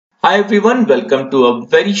Hi everyone, welcome to a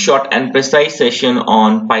very short and precise session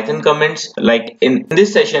on Python comments. Like in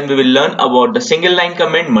this session, we will learn about the single line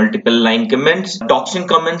comment, multiple line comments, DocString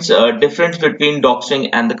comments, difference between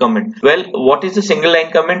DocString and the comment. Well, what is the single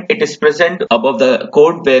line comment? It is present above the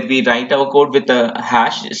code where we write our code with a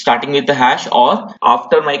hash, starting with the hash, or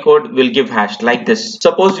after my code will give hash like this.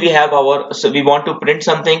 Suppose we have we want to print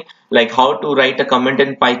something like how to write a comment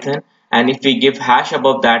in Python. And if we give hash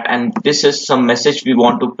above that and this is some message we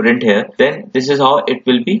want to print here, then this is how it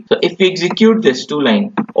will be. So if we execute this two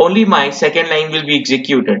line, only my second line will be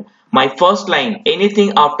executed. My first line,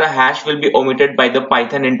 anything after hash will be omitted by the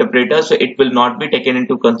Python interpreter, so it will not be taken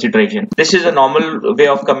into consideration. This is a normal way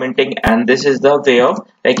of commenting, and this is the way of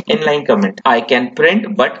like inline comment. I can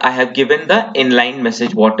print, but I have given the inline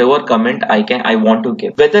message, whatever comment I want to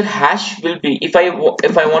give. Whether hash will be, if I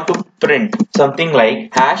want to print something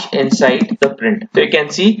like hash inside the print, so you can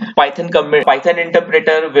see Python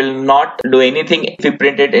interpreter will not do anything if we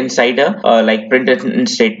print it inside a like printed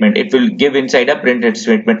statement. It will give inside a printed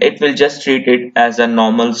statement. It will just treat it as a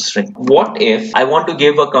normal string. What if I want to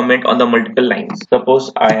give a comment on the multiple lines?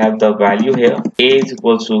 Suppose I have the value here, a is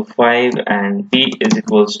equals to 5 and b is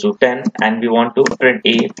equals to 10, and we want to print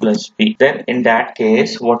a plus b. Then in that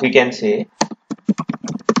case, what we can say,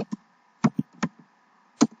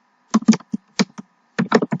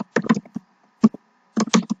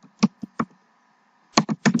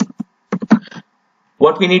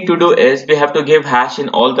 what we need to do is we have to give hash in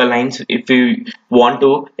all the lines if we want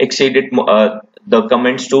to exceed it, the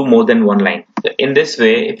comments to more than one line. So in this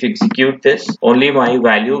way, if you execute this, only my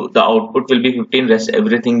value, the output will be 15, rest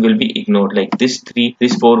everything will be ignored. Like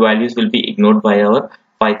these four values will be ignored by our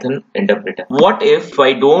Python interpreter. What if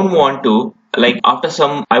I don't want to, like after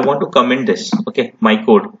some, I want to comment this, okay, my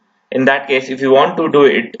code. In that case, if you want to do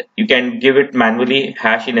it, you can give it manually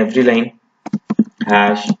hash in every line,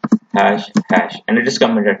 hash, and it is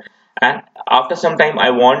commented. And after some time I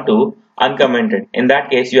want to uncomment it. In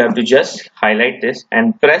that case, you have to just highlight this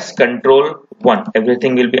and press Ctrl+1.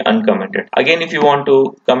 Everything will be uncommented. Again, if you want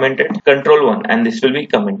to comment it, Ctrl+1, and this will be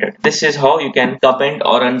commented. This is how you can comment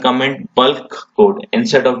or uncomment bulk code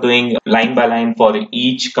instead of doing line by line for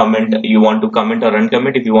each comment you want to comment or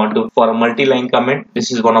uncomment. If you want to for a multi-line comment,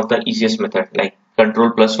 this is one of the easiest method, like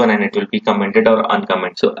Ctrl+1, and it will be commented or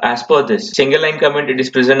uncommented. So as per this single line comment, it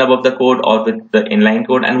is present above the code or with the inline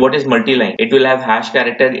code. And what is multi-line? It will have hash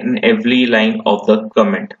character in every line of the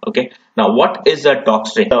comment. Okay, now what is a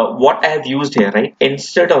docstring? What I have used here, right?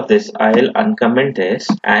 Instead of this, I'll uncomment this,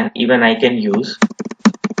 and even I can use,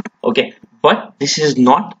 okay, but this is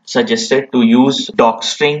not suggested to use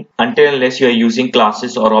docstring until unless you are using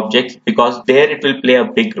classes or objects, because there it will play a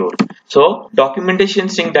big role. So documentation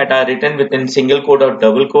string that are written within single quote or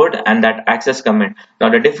double quote, and that acts as comment. Now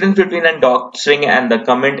the difference between a docstring and the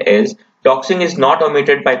comment is, docstring is not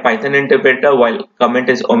omitted by Python interpreter while comment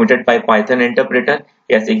is omitted by Python interpreter.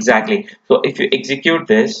 Yes, exactly. So if you execute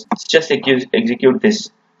this, just execute this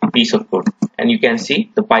piece of code, and you can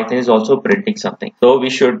see the Python is also printing something. So we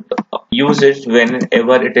should use it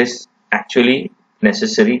whenever it is actually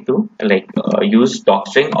necessary to use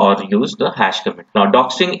docstring or use the hash comment. Now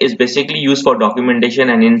docstring is basically used for documentation,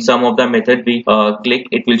 and in some of the method we click,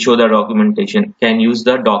 it will show the documentation. Can use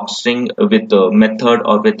the docstring with the method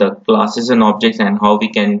or with the classes and objects, and how we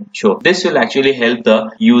can show. This will actually help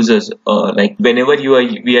the users like whenever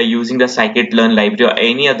we are using the scikit-learn library or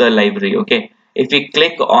any other library. Okay, if we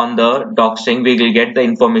click on the docstring, we will get the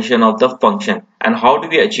information of the function. And how do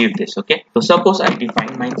we achieve this? Okay, so suppose I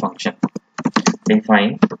define my function,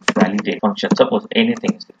 define validate function, suppose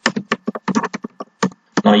anything.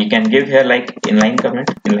 Now you can give here like inline comment,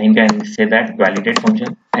 inline can say that validate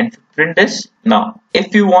function, and print this. Now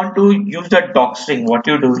if you want to use the docstring, what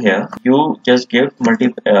you do here, you just give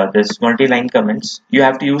this multi-line comments. You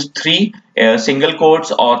have to use 3 single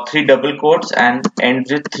quotes or 3 double quotes, and end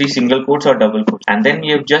with 3 single quotes or double quotes, and then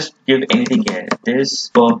you just give anything here. This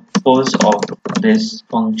purpose of this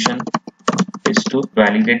function is to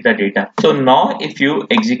validate the data. So now if you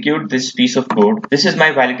execute this piece of code, this is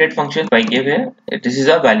my validate function. If I give here, this is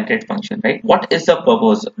a validate function, right? What is the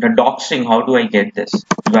purpose? The docstring, how do I get this?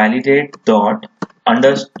 Validate dot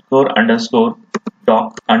underscore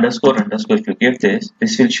doc underscore. If you give this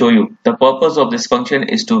will show you the purpose of this function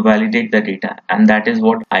is to validate the data, and that is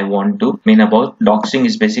what I want to mean about docstring.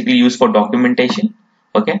 Is basically used for documentation.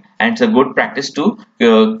 Okay, and it's a good practice to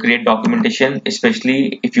create documentation,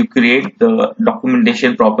 especially if you create the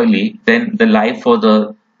documentation properly, then the life for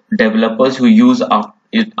the developers who use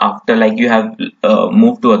after like you have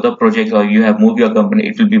moved to other projects or you have moved your company,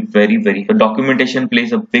 it will be very the documentation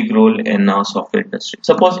plays a big role in our software industry.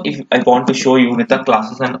 Suppose if I want to show you with a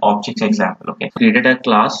classes and objects example, okay, created a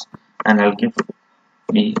class and I'll give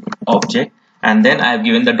the object, and then I have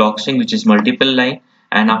given the docstring, which is multiple line,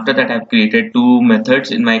 and after that I have created two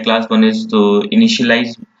methods in my class. One is to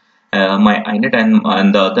initialize my init,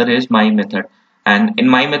 and the other is my method. And in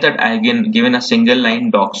my method I have given a single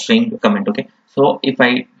line docstring comment. Okay, so if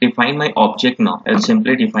I define my object now, I'll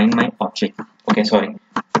simply define my object. Okay, sorry,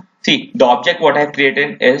 see the object what I've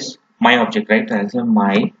created is my object, right? As a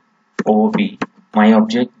my ob, my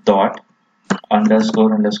object dot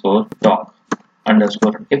underscore doc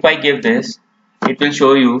underscore. If I give this, it will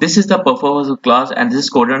show you this is the purpose of class, and this is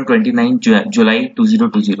coded on 29 July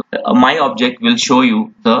 2020. My object will show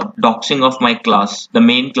you the doxing of my class, the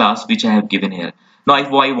main class which I have given here. Now if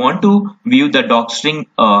I want to view the docstring,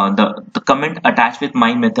 the comment attached with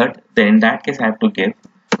my method, then in that case I have to give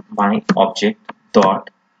my object dot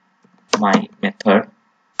my method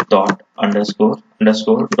dot underscore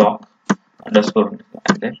doc underscore,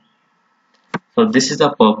 and then so this is the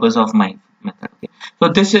purpose of my method. Okay, so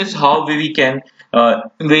this is how we can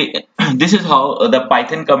this is how the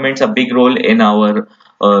Python comments a big role in our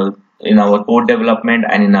code development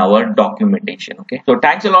and in our documentation. Okay, so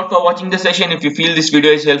thanks a lot for watching this session. If you feel this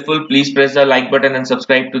video is helpful, please press the like button and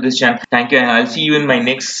subscribe to this channel. Thank you, and I'll see you in my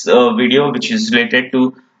next video, which is related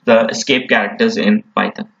to the escape characters in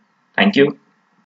Python. Thank you.